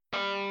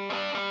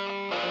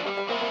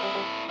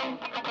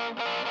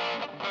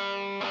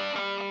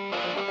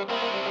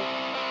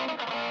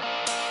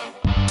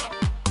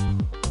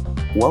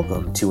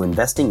Welcome to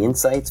Investing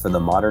Insights for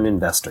the Modern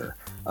Investor,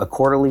 a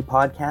quarterly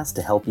podcast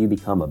to help you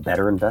become a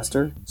better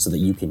investor so that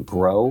you can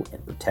grow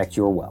and protect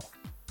your wealth.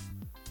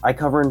 I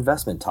cover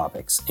investment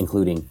topics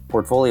including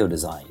portfolio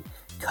design,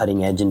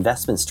 cutting-edge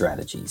investment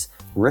strategies,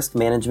 risk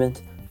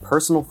management,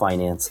 personal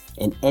finance,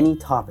 and any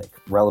topic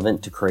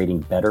relevant to creating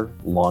better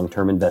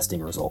long-term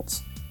investing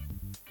results.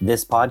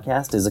 This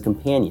podcast is a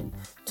companion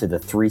to the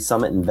 3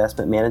 Summit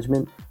Investment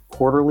Management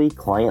quarterly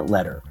client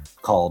letter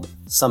called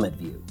Summit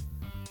View.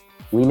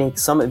 We make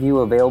Summit View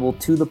available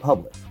to the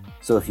public,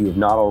 so if you have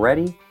not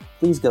already,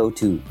 please go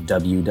to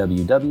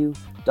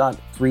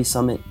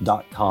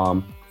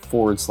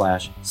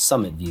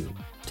www.3summit.com/Summit View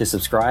to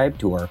subscribe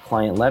to our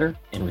client letter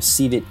and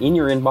receive it in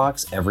your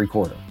inbox every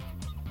quarter.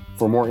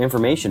 For more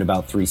information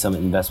about 3 Summit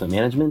Investment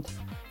Management,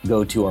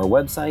 go to our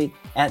website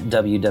at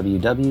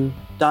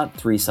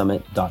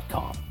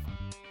www.3summit.com.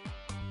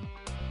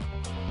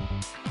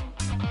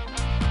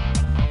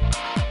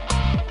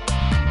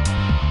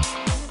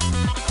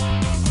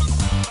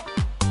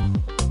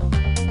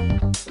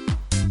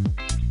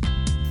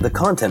 The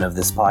content of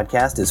this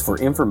podcast is for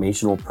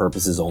informational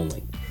purposes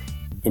only.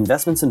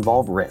 Investments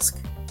involve risk.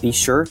 Be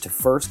sure to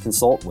first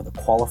consult with a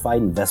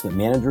qualified investment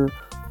manager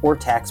or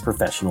tax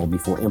professional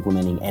before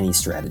implementing any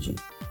strategy.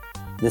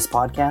 This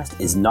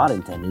podcast is not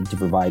intended to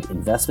provide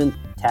investment,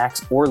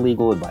 tax, or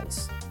legal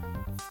advice.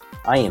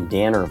 I am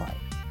Dan Irvine,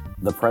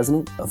 the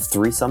president of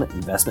 3 Summit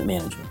Investment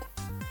Management.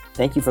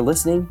 Thank you for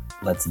listening.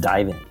 Let's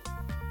dive in.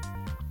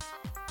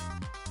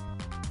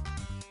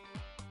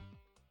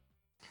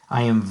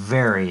 I am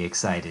very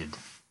excited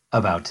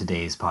about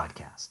today's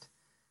podcast.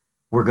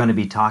 We're going to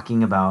be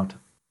talking about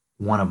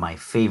one of my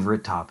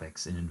favorite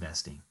topics in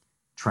investing,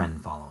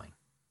 trend following.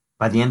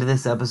 By the end of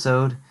this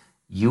episode,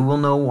 you will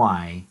know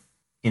why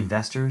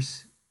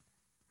investors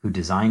who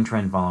design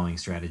trend following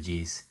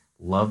strategies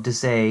love to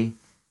say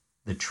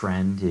the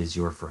trend is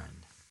your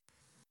friend.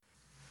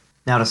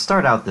 Now, to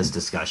start out this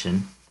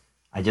discussion,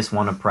 I just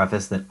want to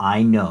preface that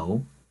I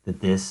know that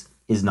this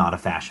is not a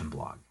fashion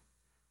blog.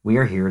 We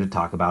are here to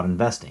talk about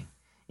investing.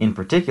 In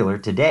particular,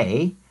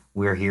 today,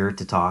 we're here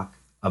to talk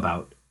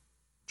about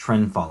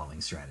trend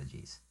following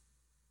strategies.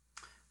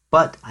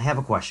 But I have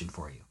a question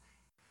for you.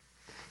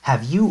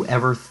 Have you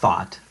ever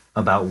thought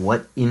about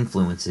what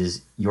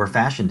influences your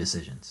fashion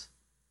decisions?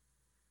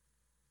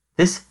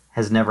 This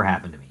has never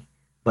happened to me,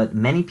 but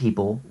many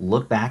people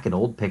look back at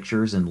old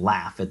pictures and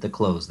laugh at the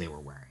clothes they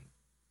were wearing.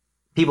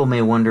 People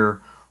may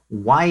wonder,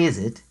 why is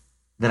it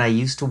that I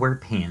used to wear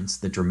pants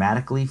that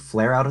dramatically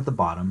flare out at the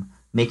bottom,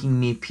 making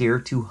me appear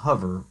to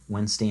hover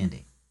when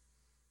standing?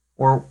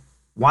 Or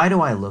why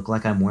do I look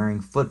like I'm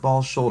wearing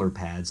football shoulder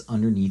pads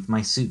underneath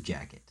my suit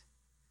jacket?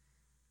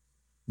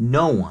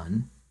 No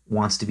one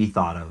wants to be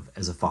thought of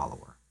as a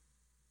follower.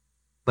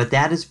 But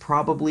that is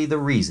probably the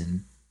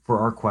reason for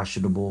our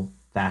questionable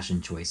fashion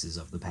choices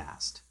of the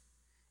past.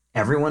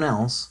 Everyone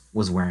else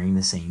was wearing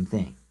the same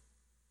thing.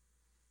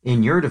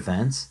 In your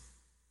defense,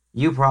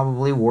 you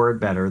probably wore it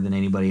better than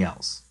anybody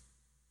else.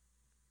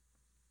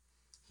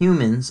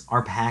 Humans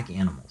are pack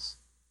animals.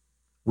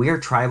 We are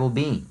tribal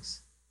beings.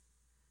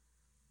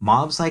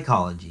 Mob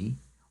psychology,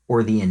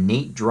 or the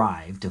innate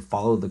drive to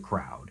follow the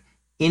crowd,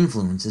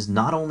 influences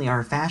not only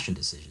our fashion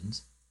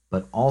decisions,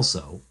 but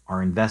also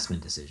our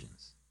investment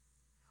decisions.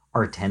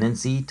 Our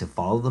tendency to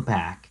follow the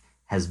pack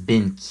has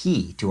been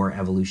key to our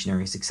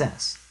evolutionary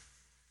success.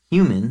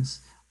 Humans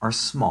are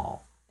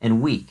small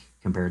and weak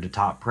compared to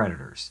top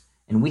predators,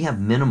 and we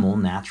have minimal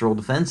natural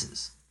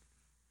defenses.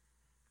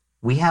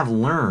 We have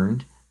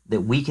learned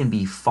that we can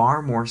be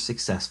far more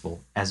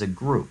successful as a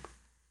group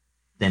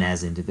than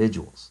as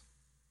individuals.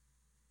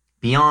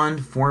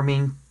 Beyond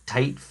forming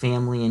tight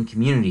family and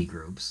community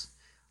groups,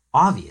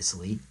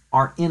 obviously,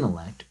 our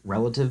intellect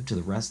relative to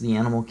the rest of the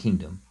animal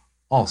kingdom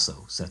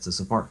also sets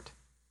us apart.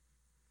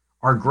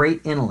 Our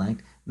great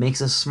intellect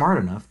makes us smart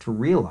enough to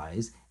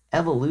realize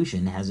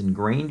evolution has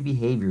ingrained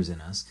behaviors in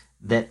us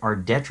that are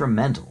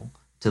detrimental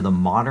to the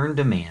modern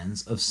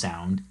demands of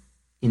sound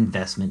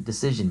investment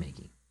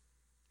decision-making.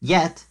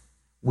 Yet,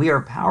 we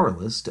are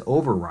powerless to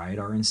override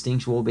our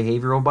instinctual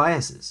behavioral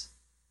biases.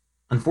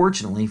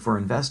 Unfortunately for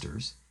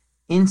investors,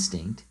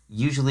 instinct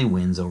usually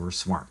wins over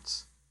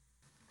smarts.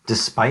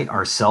 Despite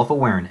our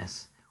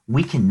self-awareness,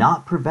 we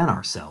cannot prevent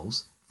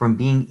ourselves from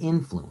being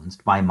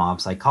influenced by mob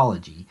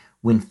psychology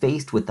when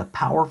faced with the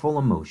powerful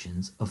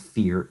emotions of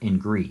fear and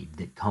greed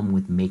that come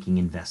with making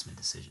investment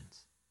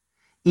decisions,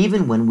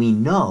 even when we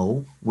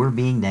know we're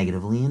being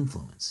negatively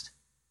influenced.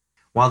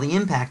 While the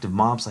impact of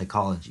mob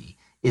psychology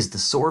is the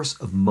source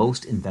of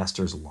most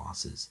investors'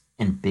 losses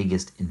and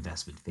biggest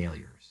investment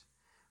failures,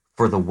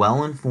 for the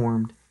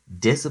well-informed,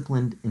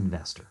 disciplined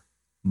investor,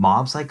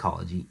 mob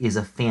psychology is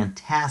a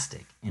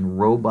fantastic and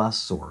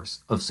robust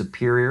source of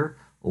superior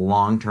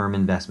long-term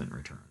investment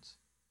returns.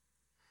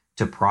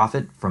 To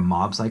profit from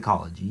mob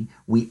psychology,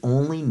 we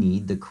only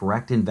need the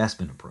correct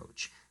investment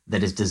approach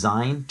that is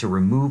designed to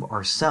remove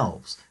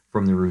ourselves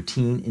from the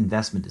routine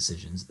investment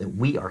decisions that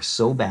we are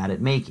so bad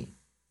at making.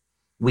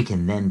 We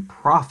can then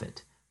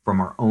profit from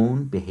our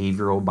own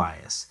behavioral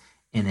bias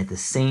and at the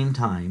same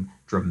time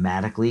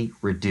dramatically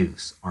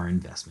reduce our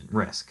investment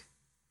risk.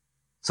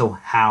 So,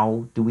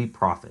 how do we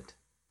profit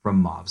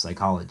from mob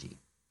psychology?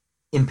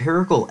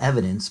 Empirical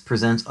evidence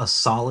presents a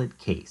solid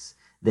case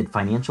that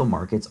financial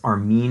markets are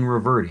mean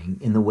reverting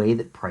in the way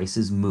that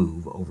prices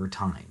move over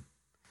time.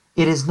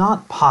 It is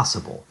not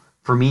possible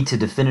for me to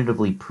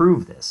definitively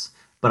prove this,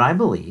 but I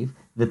believe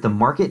that the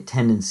market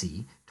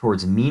tendency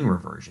towards mean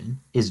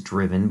reversion is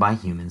driven by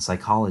human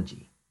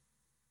psychology.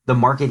 The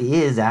market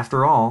is,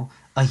 after all,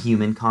 a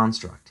human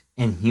construct,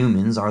 and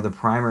humans are the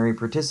primary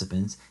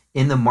participants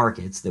in the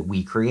markets that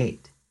we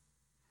create.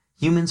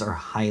 Humans are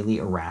highly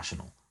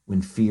irrational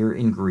when fear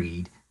and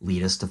greed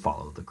lead us to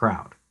follow the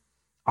crowd.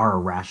 Our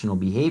irrational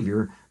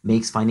behavior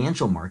makes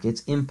financial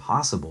markets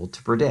impossible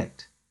to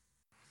predict.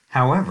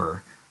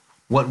 However,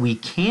 what we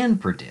can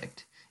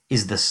predict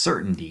is the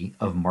certainty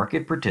of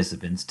market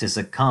participants to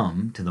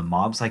succumb to the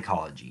mob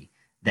psychology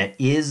that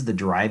is the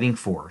driving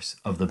force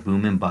of the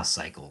boom and bust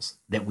cycles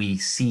that we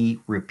see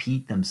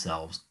repeat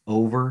themselves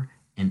over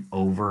and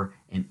over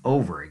and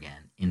over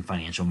again in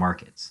financial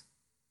markets.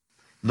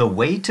 The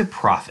way to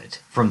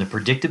profit from the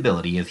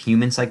predictability of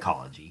human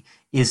psychology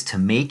is to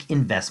make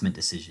investment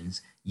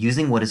decisions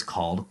using what is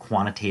called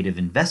quantitative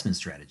investment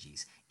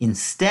strategies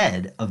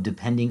instead of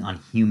depending on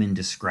human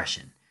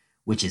discretion,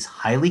 which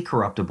is highly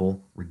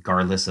corruptible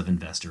regardless of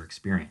investor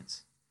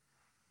experience.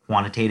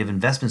 Quantitative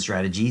investment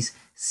strategies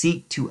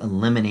seek to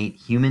eliminate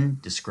human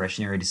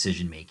discretionary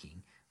decision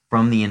making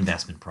from the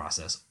investment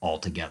process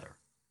altogether.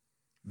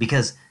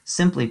 Because,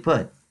 simply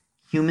put,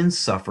 humans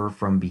suffer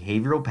from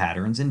behavioral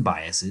patterns and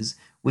biases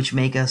which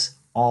make us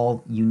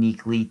all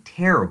uniquely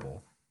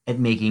terrible at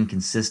making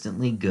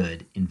consistently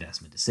good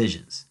investment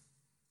decisions.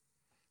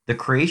 The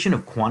creation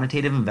of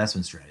quantitative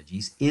investment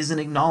strategies is an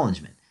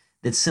acknowledgement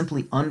that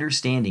simply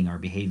understanding our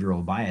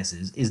behavioral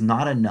biases is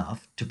not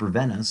enough to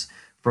prevent us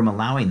from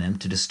allowing them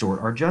to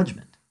distort our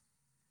judgment.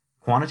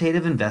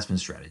 Quantitative investment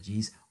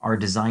strategies are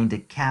designed to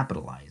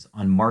capitalize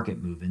on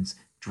market movements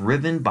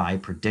driven by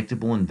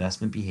predictable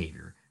investment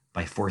behavior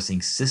by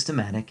forcing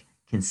systematic,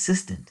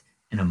 consistent,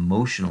 and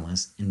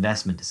emotionless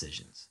investment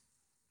decisions.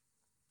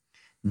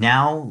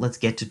 Now let's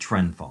get to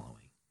trend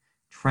following.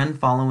 Trend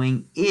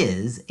following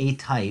is a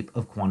type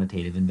of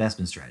quantitative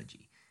investment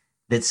strategy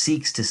that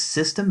seeks to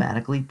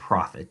systematically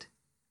profit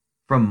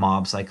from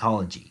mob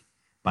psychology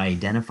by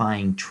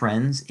identifying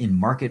trends in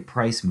market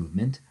price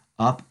movement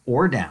up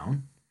or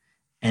down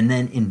and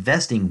then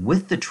investing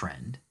with the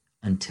trend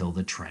until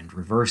the trend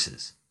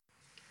reverses.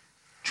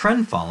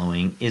 Trend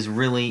following is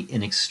really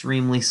an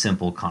extremely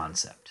simple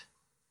concept.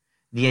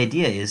 The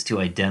idea is to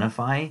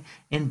identify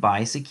and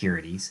buy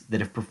securities that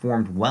have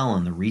performed well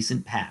in the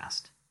recent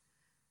past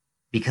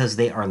because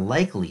they are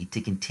likely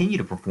to continue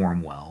to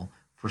perform well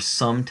for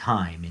some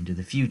time into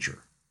the future.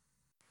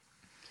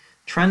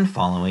 Trend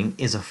following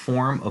is a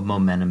form of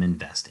momentum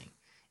investing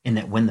in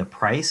that when the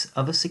price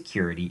of a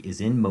security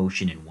is in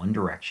motion in one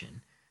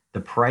direction,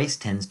 the price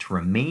tends to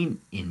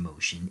remain in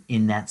motion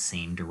in that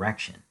same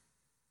direction.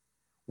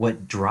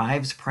 What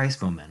drives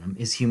price momentum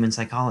is human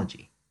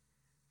psychology,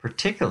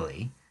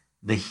 particularly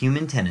the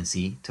human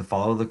tendency to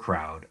follow the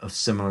crowd of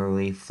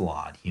similarly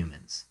flawed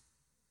humans.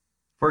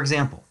 For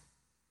example,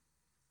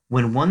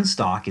 when one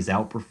stock is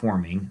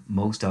outperforming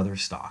most other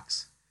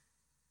stocks,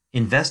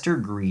 investor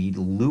greed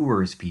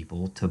lures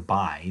people to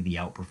buy the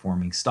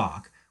outperforming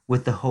stock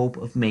with the hope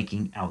of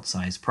making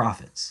outsized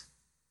profits.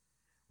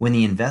 When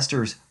the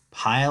investors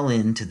pile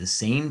into the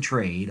same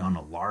trade on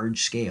a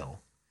large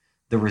scale,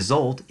 the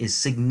result is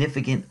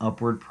significant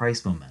upward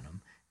price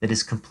momentum that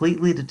is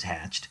completely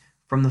detached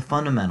from the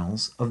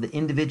fundamentals of the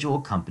individual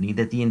company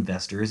that the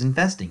investor is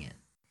investing in.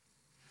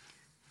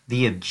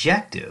 The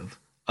objective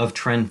of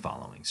trend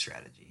following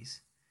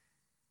strategies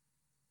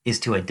is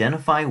to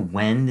identify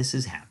when this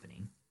is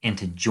happening and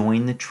to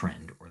join the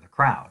trend or the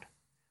crowd.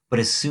 But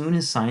as soon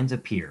as signs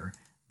appear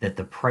that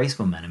the price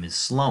momentum is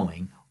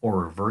slowing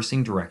or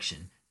reversing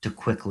direction, to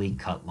quickly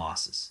cut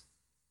losses.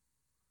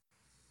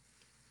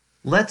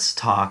 Let's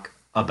talk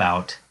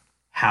about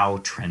how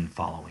trend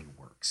following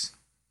works.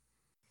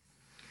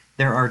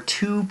 There are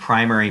two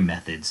primary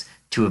methods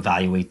to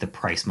evaluate the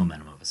price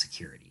momentum of a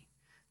security.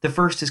 The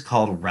first is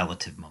called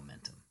relative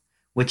momentum,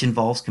 which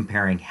involves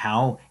comparing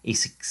how a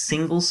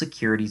single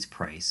security's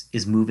price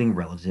is moving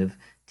relative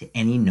to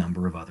any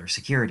number of other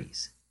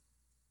securities.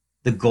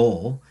 The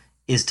goal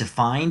is to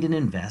find and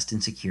invest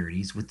in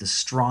securities with the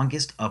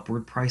strongest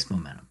upward price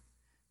momentum,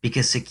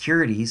 because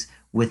securities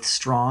with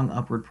strong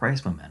upward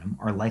price momentum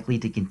are likely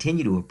to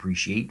continue to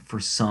appreciate for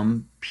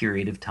some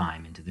period of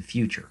time into the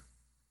future.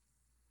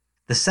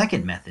 The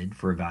second method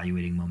for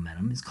evaluating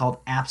momentum is called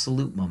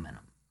absolute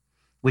momentum,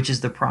 which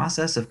is the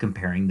process of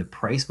comparing the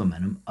price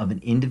momentum of an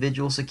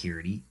individual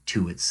security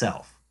to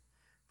itself.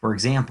 For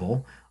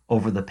example,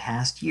 over the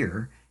past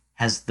year,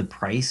 has the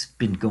price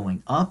been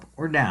going up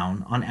or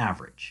down on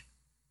average?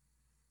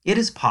 It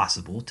is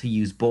possible to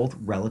use both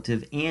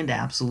relative and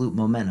absolute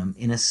momentum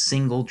in a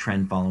single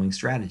trend following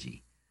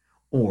strategy,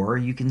 or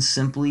you can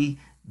simply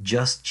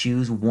just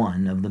choose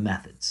one of the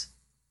methods.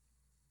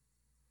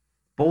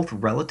 Both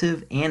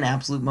relative and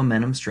absolute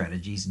momentum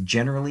strategies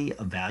generally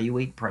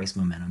evaluate price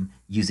momentum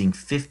using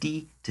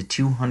 50 to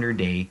 200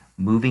 day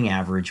moving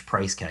average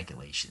price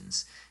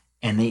calculations,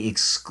 and they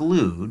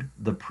exclude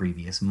the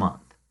previous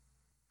month.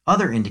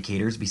 Other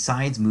indicators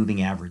besides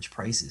moving average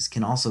prices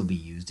can also be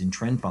used in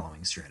trend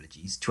following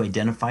strategies to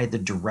identify the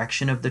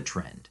direction of the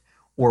trend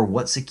or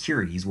what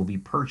securities will be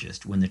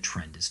purchased when the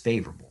trend is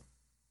favorable.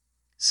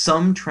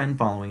 Some trend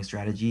following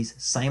strategies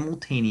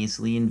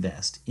simultaneously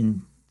invest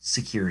in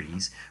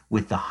securities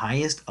with the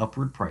highest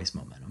upward price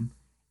momentum,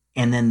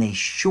 and then they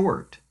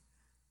short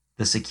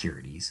the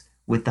securities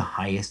with the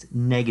highest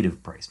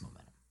negative price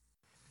momentum.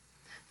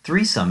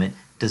 3 Summit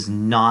does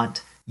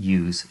not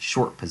use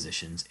short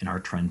positions in our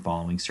trend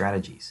following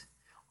strategies.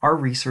 Our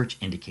research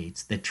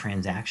indicates that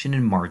transaction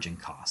and margin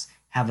costs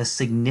have a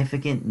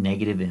significant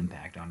negative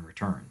impact on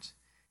returns.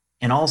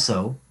 And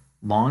also,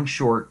 long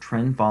short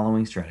trend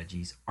following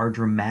strategies are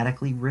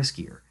dramatically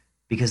riskier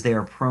because they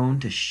are prone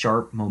to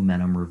sharp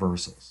momentum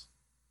reversals.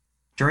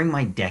 During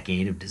my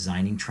decade of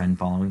designing trend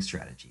following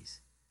strategies,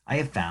 I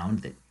have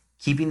found that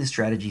keeping the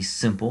strategy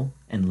simple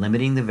and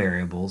limiting the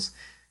variables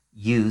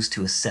used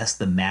to assess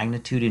the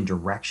magnitude and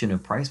direction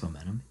of price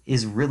momentum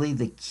is really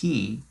the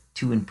key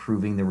to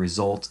improving the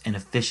results and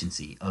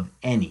efficiency of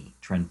any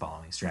trend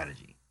following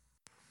strategy.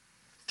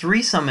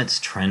 3 Summit's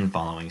trend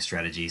following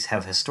strategies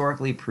have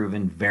historically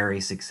proven very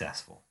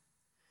successful,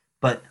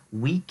 but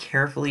we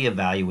carefully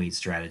evaluate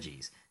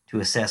strategies to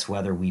assess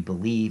whether we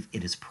believe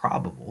it is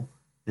probable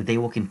that they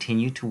will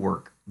continue to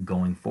work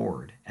going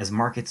forward as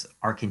markets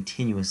are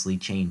continuously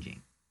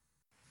changing.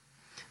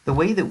 The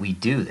way that we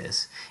do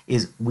this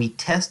is we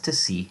test to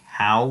see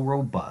how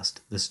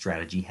robust the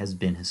strategy has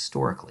been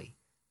historically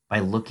by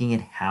looking at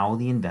how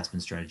the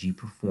investment strategy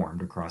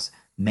performed across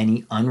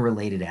many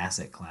unrelated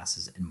asset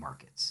classes and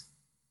markets.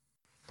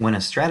 When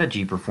a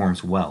strategy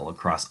performs well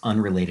across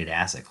unrelated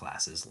asset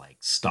classes like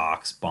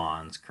stocks,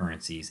 bonds,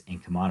 currencies,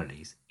 and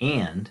commodities,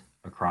 and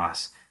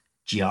across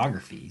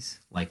geographies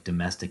like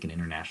domestic and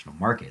international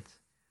markets,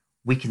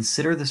 we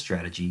consider the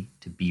strategy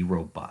to be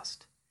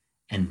robust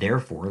and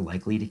therefore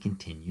likely to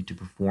continue to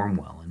perform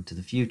well into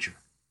the future.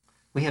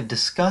 We have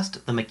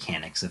discussed the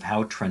mechanics of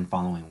how trend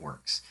following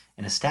works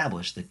and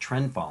established that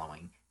trend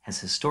following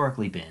has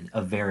historically been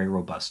a very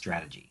robust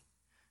strategy,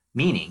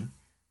 meaning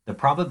the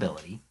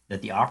probability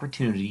that the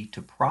opportunity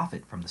to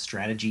profit from the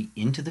strategy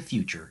into the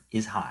future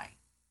is high.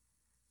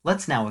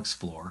 Let's now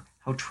explore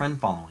how trend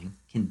following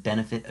can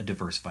benefit a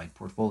diversified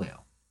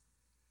portfolio.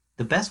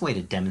 The best way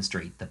to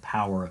demonstrate the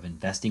power of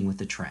investing with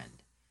the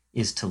trend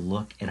is to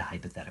look at a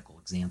hypothetical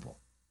example.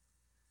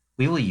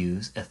 We will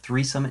use a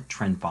 3 Summit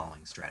trend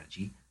following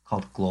strategy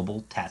called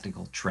Global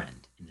Tactical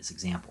Trend in this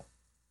example.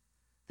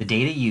 The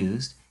data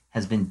used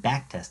has been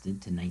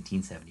backtested to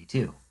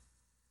 1972.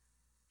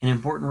 An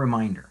important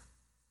reminder,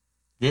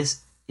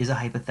 this is a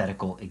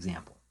hypothetical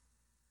example,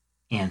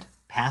 and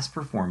past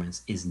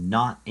performance is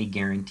not a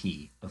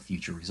guarantee of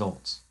future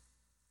results.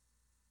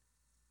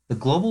 The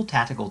Global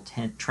Tactical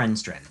Trend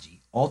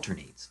strategy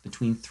alternates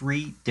between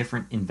 3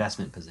 different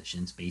investment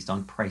positions based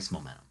on price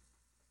momentum.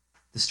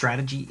 The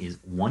strategy is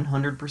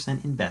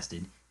 100%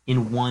 invested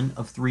in one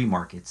of 3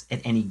 markets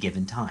at any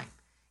given time,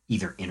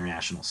 either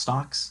international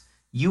stocks,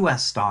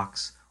 US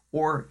stocks,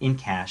 or in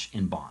cash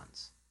and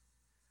bonds.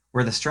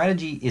 Where the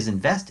strategy is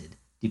invested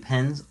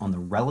depends on the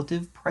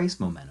relative price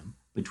momentum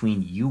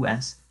between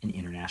US and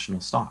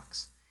international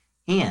stocks,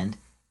 and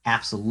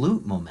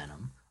absolute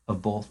momentum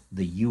of both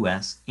the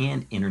US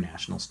and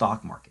international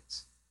stock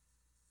markets.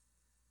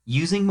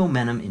 Using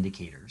momentum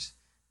indicators,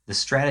 the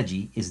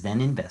strategy is then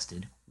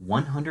invested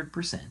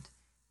 100%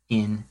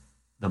 in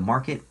the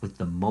market with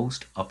the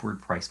most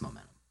upward price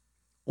momentum,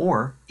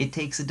 or it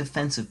takes a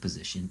defensive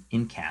position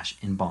in cash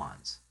and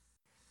bonds.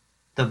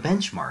 The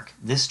benchmark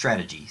this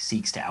strategy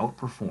seeks to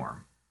outperform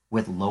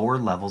with lower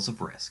levels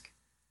of risk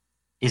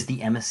is the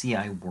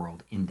MSCI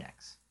World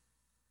Index.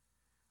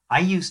 I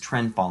use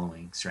trend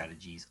following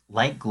strategies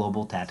like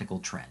Global Tactical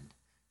Trend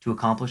to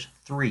accomplish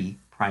 3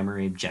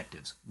 primary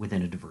objectives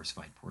within a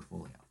diversified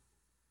portfolio.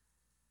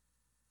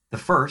 The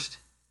first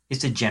is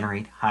to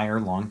generate higher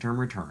long-term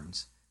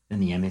returns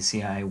than the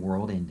MSCI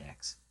World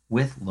Index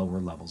with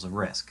lower levels of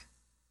risk.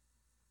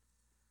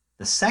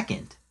 The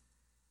second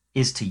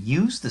is to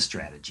use the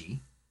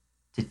strategy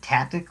to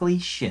tactically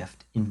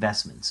shift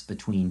investments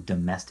between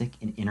domestic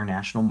and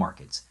international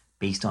markets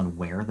based on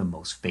where the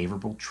most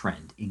favorable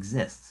trend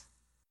exists.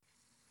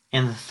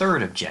 And the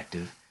third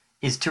objective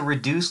is to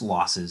reduce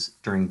losses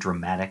during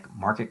dramatic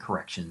market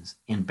corrections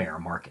in bear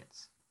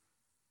markets.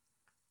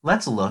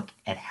 Let's look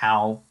at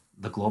how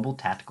the Global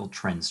Tactical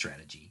Trend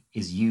strategy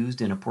is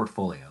used in a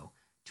portfolio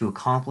to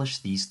accomplish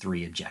these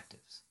 3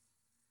 objectives.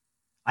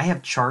 I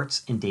have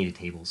charts and data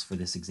tables for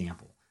this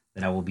example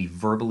that I will be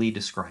verbally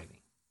describing.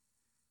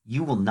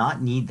 You will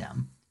not need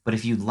them, but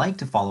if you'd like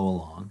to follow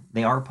along,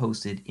 they are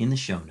posted in the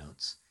show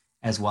notes,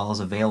 as well as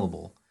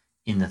available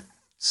in the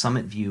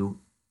Summit View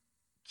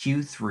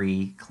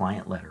Q3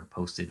 client letter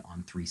posted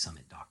on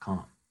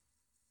 3summit.com.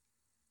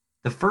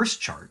 The first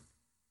chart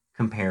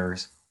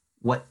compares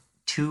what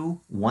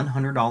two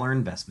 $100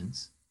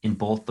 investments in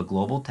both the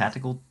Global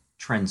Tactical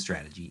Trend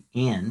Strategy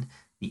and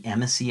the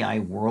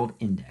MSCI World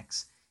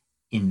Index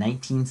in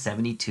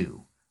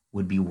 1972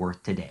 would be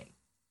worth today?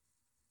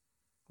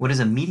 What is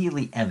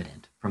immediately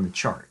evident from the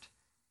chart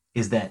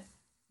is that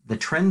the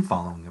trend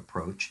following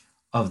approach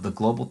of the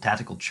Global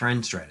Tactical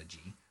Trend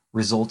Strategy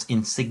results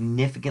in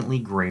significantly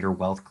greater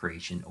wealth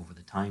creation over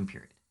the time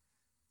period.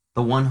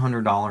 The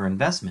 $100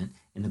 investment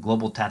in the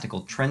Global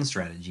Tactical Trend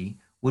Strategy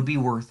would be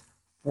worth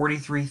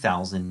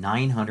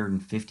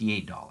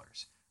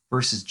 $43,958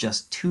 versus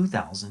just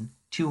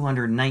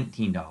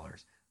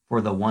 $2,219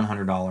 for the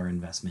 $100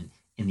 investment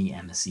in the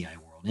MSCI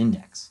World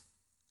Index.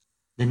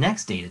 The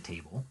next data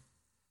table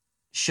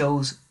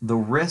shows the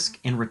risk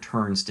and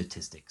return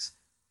statistics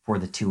for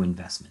the two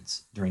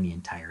investments during the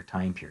entire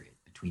time period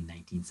between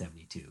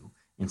 1972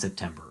 and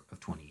September of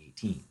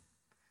 2018.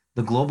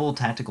 The Global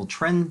Tactical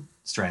Trend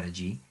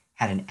Strategy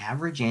had an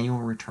average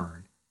annual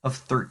return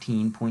of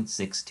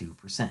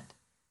 13.62%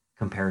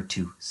 compared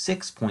to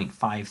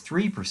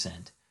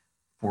 6.53%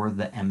 for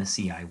the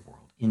MSCI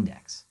World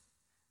Index.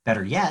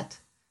 Better yet,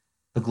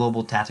 the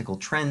Global Tactical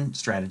Trend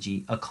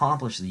Strategy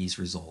accomplished these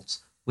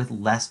results with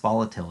less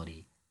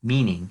volatility,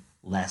 meaning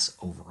less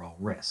overall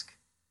risk.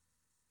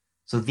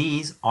 So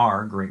these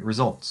are great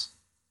results.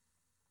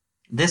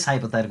 This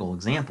hypothetical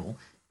example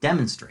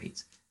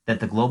demonstrates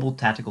that the Global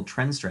Tactical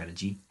Trend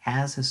Strategy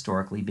has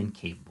historically been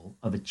capable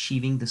of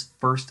achieving this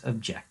first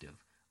objective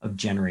of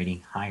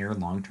generating higher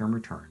long-term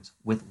returns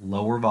with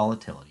lower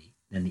volatility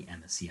than the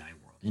MSCI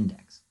World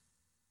Index.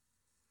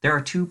 There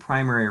are two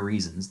primary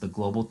reasons the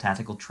Global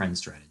Tactical Trend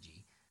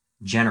Strategy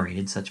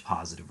generated such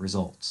positive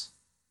results.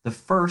 The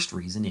first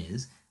reason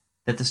is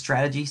that the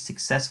strategy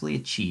successfully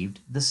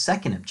achieved the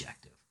second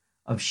objective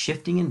of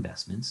shifting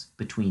investments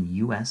between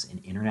U.S.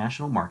 and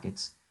international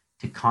markets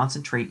to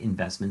concentrate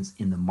investments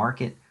in the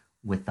market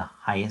with the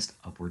highest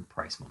upward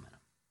price momentum.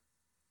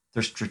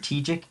 Their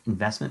strategic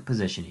investment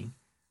positioning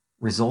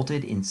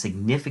resulted in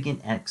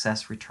significant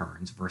excess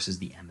returns versus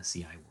the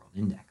MSCI World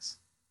Index.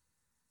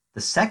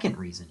 The second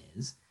reason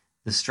is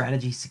the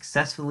strategy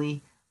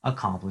successfully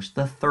accomplished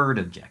the third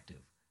objective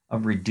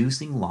of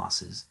reducing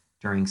losses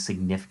during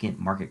significant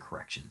market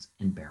corrections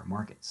and bear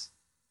markets.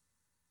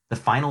 The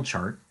final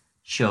chart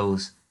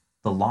shows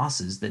the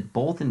losses that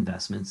both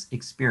investments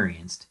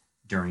experienced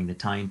during the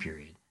time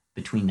period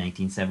between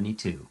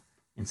 1972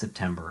 and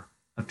September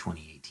of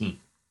 2018.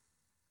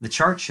 The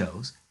chart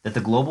shows that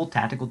the Global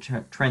Tactical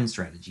Trend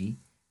Strategy,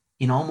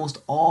 in almost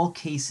all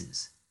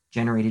cases,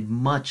 generated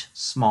much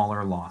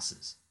smaller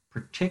losses,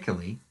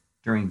 particularly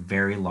during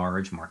very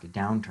large market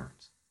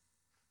downturns.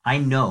 I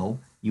know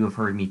you have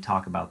heard me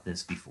talk about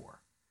this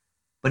before,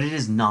 but it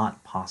is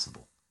not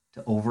possible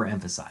to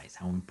overemphasize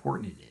how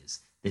important it is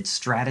that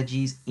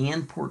strategies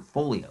and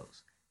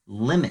portfolios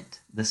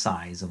limit the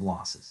size of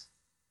losses.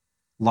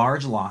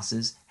 Large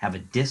losses have a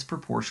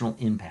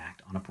disproportional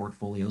impact on a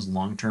portfolio's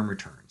long-term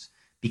returns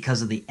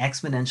because of the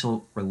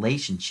exponential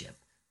relationship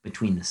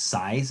between the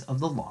size of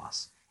the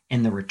loss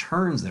and the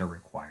returns that are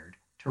required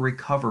to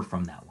recover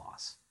from that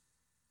loss.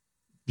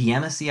 The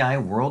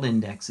MSCI World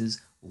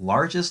Index's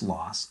largest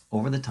loss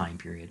over the time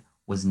period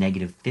was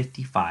negative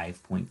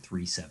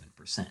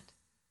 55.37%,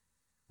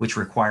 which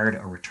required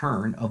a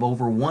return of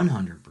over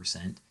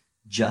 100%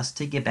 just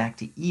to get back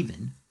to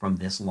even from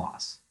this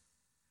loss.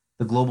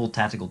 The Global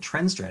Tactical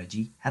Trend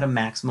Strategy had a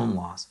maximum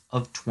loss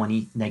of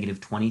negative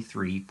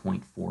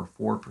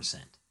 23.44%,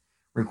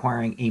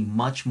 requiring a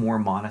much more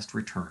modest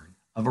return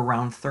of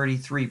around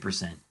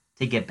 33%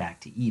 to get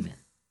back to even.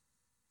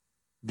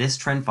 This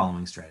trend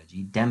following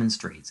strategy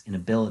demonstrates an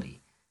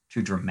ability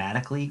to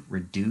dramatically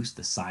reduce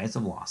the size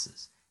of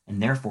losses,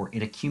 and therefore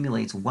it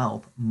accumulates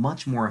wealth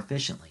much more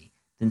efficiently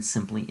than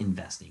simply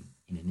investing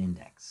in an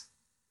index.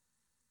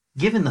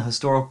 Given the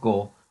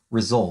historical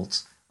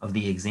results of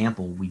the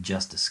example we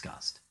just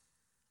discussed,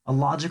 a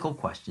logical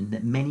question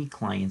that many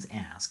clients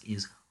ask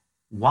is,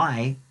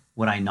 why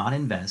would I not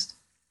invest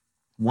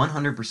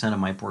 100% of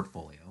my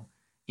portfolio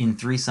in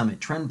 3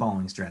 Summit trend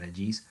following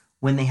strategies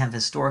when they have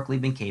historically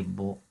been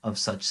capable of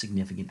such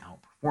significant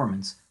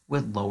outperformance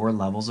with lower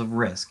levels of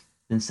risk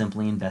than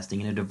simply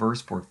investing in a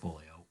diverse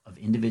portfolio of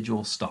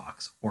individual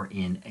stocks or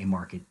in a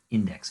market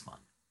index fund?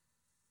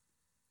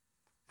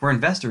 For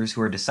investors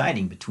who are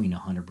deciding between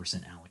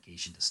 100%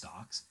 allocation to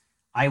stocks,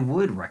 I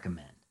would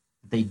recommend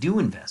that they do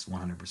invest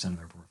 100% of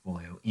their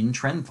portfolio in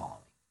trend following.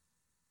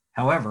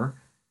 However,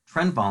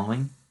 trend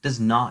following does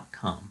not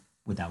come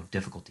without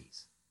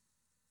difficulties.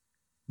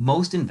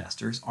 Most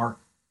investors are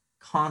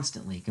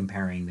constantly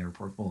comparing their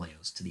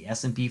portfolios to the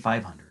S&P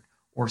 500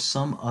 or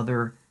some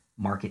other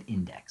market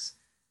index,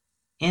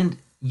 and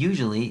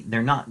usually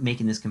they're not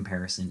making this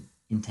comparison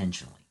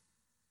intentionally.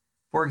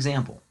 For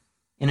example,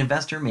 an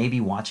investor may be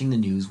watching the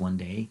news one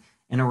day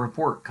and a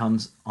report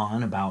comes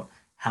on about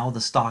how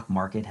the stock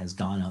market has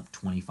gone up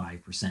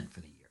 25% for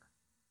the year.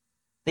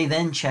 They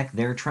then check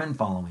their trend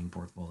following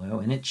portfolio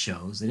and it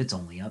shows that it's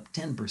only up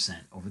 10%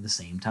 over the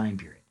same time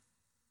period.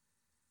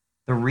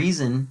 The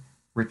reason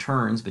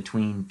returns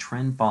between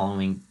trend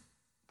following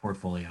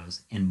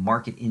portfolios and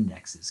market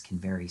indexes can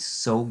vary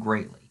so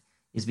greatly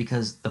is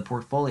because the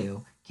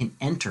portfolio can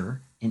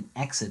enter and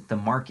exit the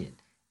market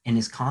and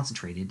is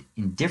concentrated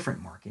in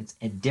different markets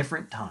at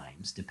different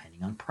times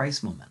depending on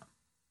price momentum.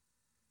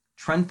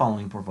 Trend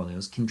following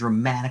portfolios can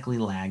dramatically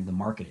lag the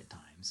market at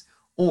times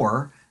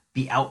or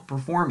be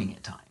outperforming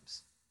at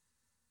times.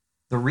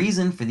 The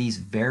reason for these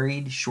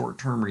varied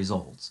short-term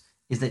results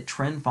is that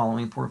trend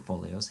following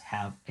portfolios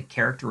have a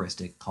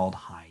characteristic called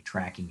high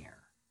tracking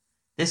error.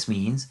 This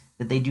means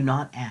that they do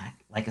not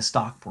act like a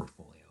stock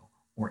portfolio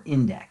or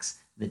index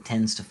that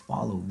tends to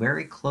follow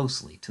very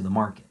closely to the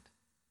market.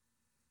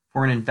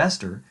 For an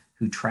investor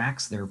who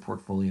tracks their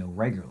portfolio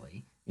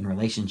regularly in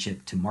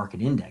relationship to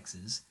market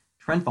indexes,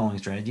 trend following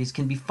strategies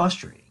can be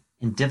frustrating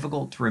and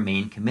difficult to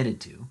remain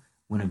committed to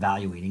when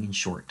evaluating in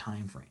short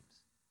time frames.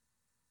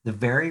 The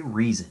very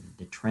reason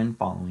that trend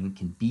following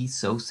can be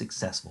so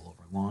successful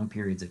over long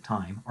periods of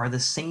time are the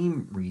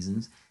same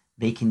reasons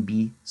they can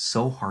be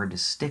so hard to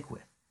stick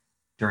with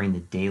during the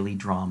daily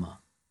drama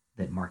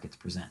that markets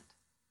present.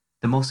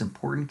 The most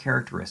important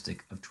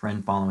characteristic of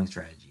trend following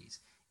strategies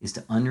is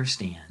to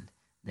understand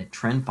that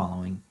trend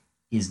following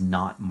is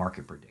not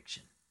market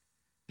prediction.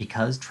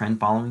 Because trend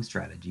following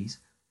strategies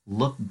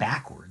look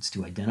backwards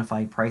to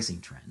identify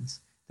pricing trends,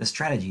 the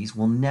strategies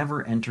will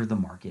never enter the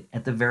market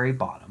at the very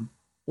bottom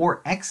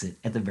or exit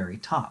at the very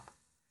top.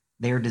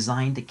 They are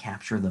designed to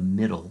capture the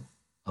middle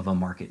of a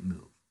market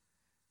move,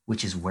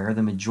 which is where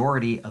the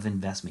majority of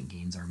investment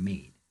gains are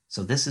made.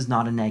 So this is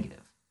not a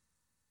negative.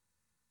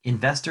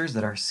 Investors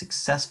that are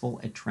successful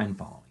at trend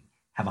following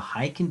have a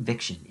high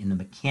conviction in the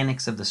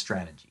mechanics of the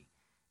strategy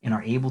and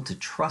are able to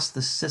trust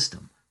the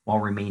system while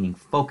remaining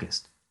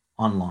focused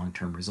on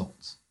long-term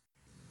results.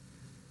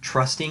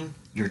 Trusting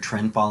your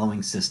trend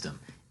following system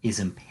is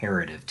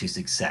imperative to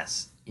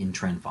success in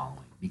trend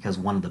following because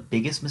one of the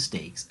biggest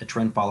mistakes a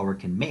trend follower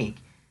can make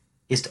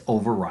is to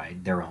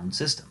override their own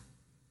system.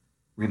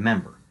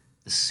 Remember,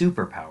 the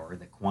superpower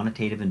that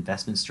quantitative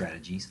investment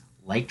strategies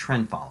like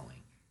trend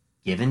following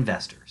give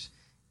investors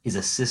is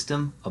a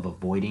system of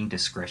avoiding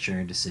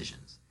discretionary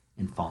decisions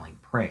and falling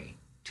prey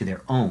to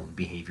their own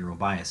behavioral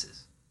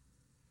biases.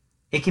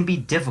 It can be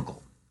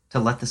difficult to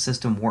let the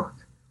system work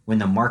when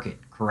the market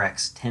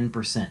corrects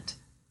 10%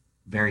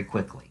 very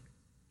quickly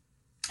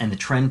and the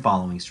trend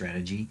following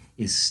strategy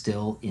is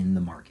still in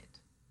the market.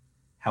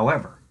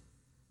 However,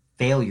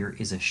 failure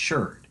is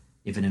assured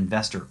if an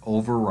investor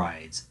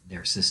overrides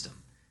their system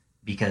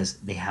because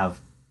they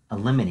have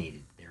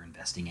eliminated their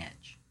investing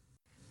edge.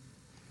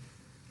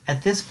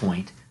 At this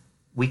point,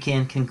 we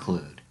can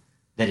conclude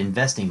that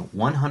investing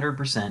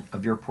 100%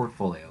 of your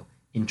portfolio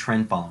in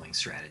trend following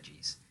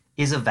strategies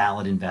is a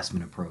valid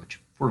investment approach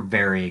for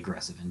very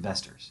aggressive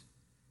investors.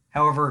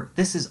 However,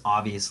 this is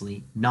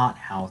obviously not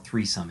how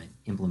 3Summit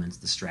implements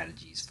the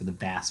strategies for the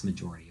vast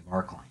majority of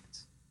our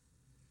clients.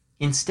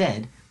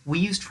 Instead, we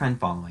use trend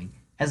following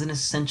as an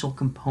essential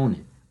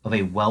component of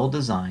a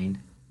well-designed,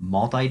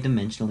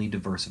 multi-dimensionally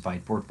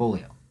diversified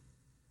portfolio.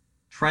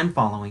 Trend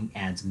following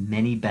adds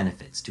many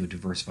benefits to a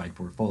diversified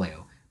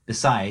portfolio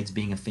besides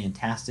being a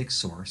fantastic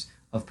source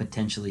of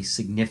potentially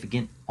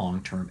significant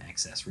long-term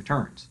excess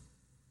returns.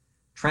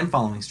 Trend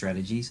following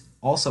strategies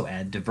also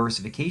add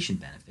diversification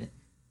benefit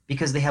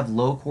because they have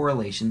low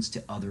correlations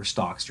to other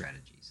stock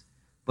strategies,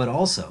 but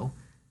also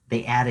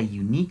they add a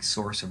unique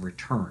source of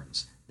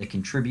returns that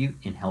contribute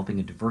in helping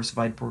a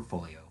diversified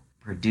portfolio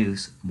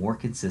produce more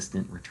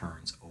consistent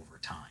returns over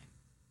time.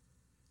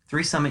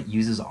 3Summit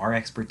uses our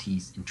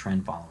expertise in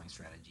trend following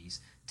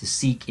strategies to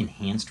seek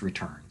enhanced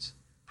returns,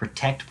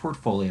 protect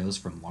portfolios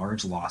from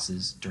large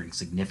losses during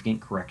significant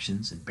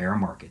corrections and bear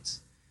markets,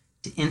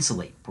 to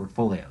insulate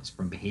portfolios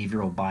from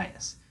behavioral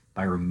bias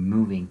by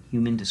removing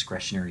human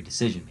discretionary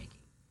decision making,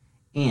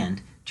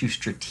 and to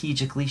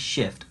strategically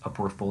shift a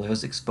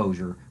portfolio's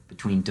exposure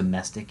between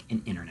domestic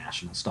and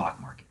international stock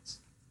markets.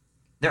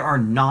 There are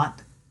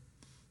not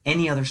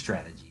any other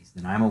strategies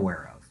that I'm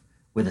aware of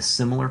with a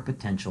similar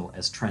potential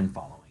as trend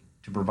following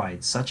to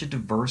provide such a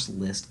diverse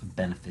list of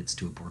benefits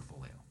to a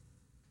portfolio.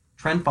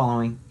 Trend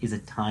following is a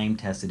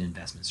time-tested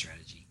investment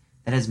strategy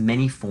that has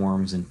many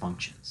forms and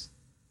functions.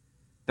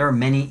 There are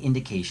many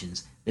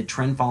indications that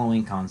trend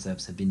following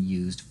concepts have been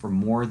used for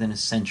more than a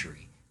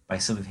century by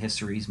some of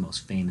history's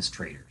most famous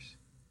traders.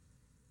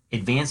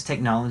 Advanced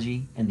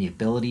technology and the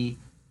ability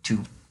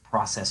to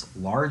process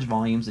large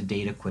volumes of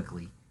data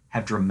quickly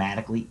have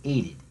dramatically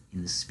aided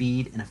in the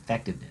speed and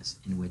effectiveness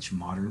in which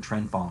modern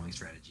trend following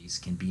strategies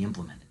can be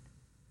implemented.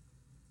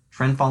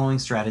 Trend following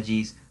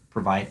strategies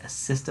provide a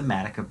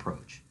systematic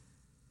approach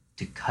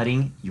to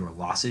cutting your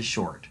losses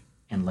short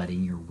and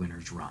letting your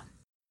winners run.